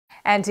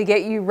And to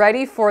get you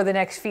ready for the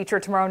next feature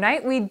tomorrow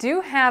night, we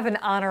do have an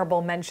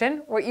honorable mention.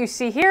 What you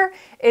see here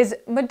is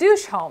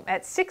Madouche Home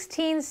at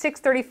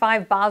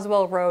 16635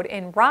 Boswell Road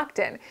in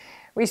Rockton.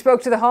 We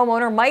spoke to the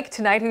homeowner, Mike,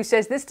 tonight, who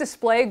says this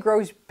display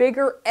grows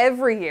bigger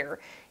every year.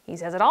 He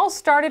says it all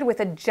started with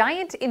a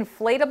giant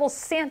inflatable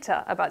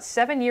Santa about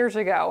 7 years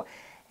ago.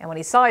 And when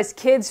he saw his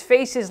kids'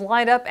 faces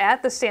light up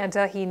at the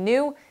Santa, he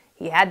knew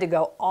he had to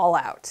go all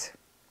out.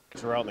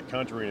 We're out in the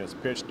country and it's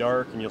pitch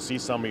dark and you'll see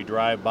somebody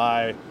drive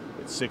by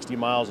at 60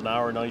 miles an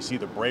hour. Now you see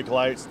the brake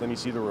lights, then you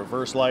see the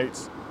reverse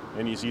lights,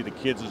 and you see the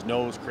kids'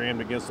 nose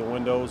crammed against the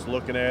windows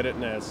looking at it,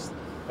 and that's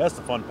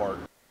the fun part.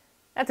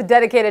 That's a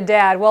dedicated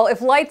dad. Well,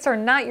 if lights are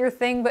not your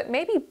thing, but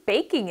maybe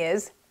baking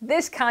is,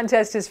 this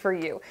contest is for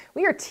you.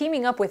 We are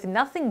teaming up with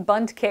Nothing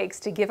Bundt Cakes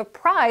to give a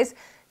prize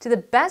to the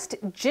best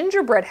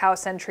gingerbread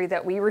house entry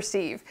that we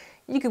receive.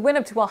 You could win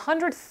up to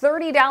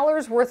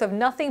 $130 worth of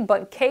Nothing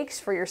Bundt Cakes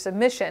for your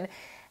submission.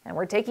 And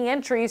we're taking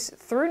entries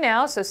through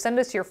now, so send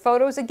us your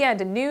photos again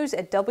to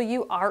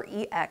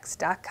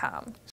news@wrex.com.